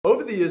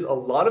the years, a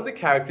lot of the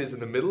characters in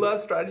the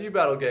Middle-earth strategy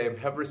battle game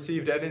have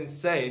received an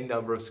insane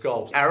number of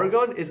sculpts.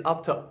 Aragon is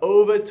up to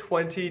over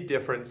 20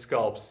 different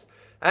sculpts.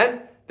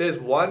 And there's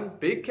one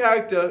big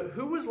character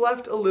who was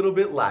left a little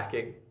bit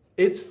lacking.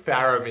 It's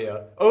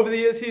Faramir. Over the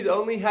years, he's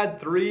only had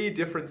 3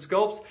 different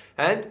sculpts,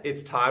 and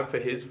it's time for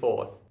his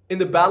 4th. In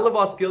the Battle of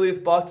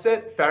Osgiliath box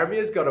set,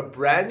 Faramir's got a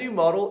brand new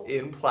model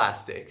in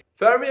plastic.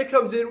 Faramir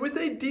comes in with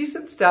a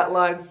decent stat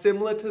line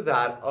similar to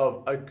that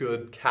of a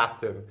good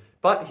captain,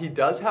 but he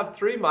does have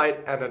 3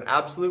 might and an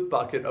absolute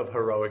bucket of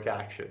heroic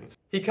actions.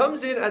 He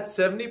comes in at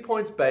 70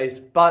 points base,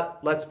 but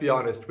let's be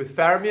honest, with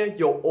Faramir,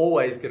 you're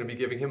always going to be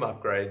giving him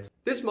upgrades.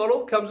 This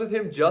model comes with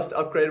him just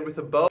upgraded with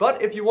a bow,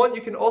 but if you want,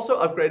 you can also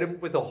upgrade him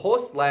with a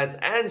horse, lance,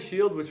 and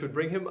shield, which would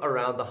bring him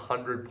around the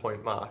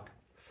 100-point mark.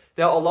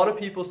 Now, a lot of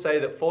people say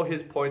that for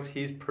his points,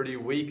 he's pretty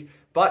weak,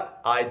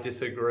 but I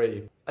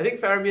disagree. I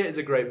think Faramir is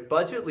a great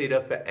budget leader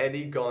for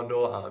any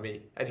Gondor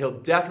army, and he'll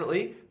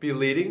definitely be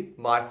leading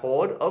my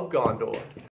Horde of Gondor.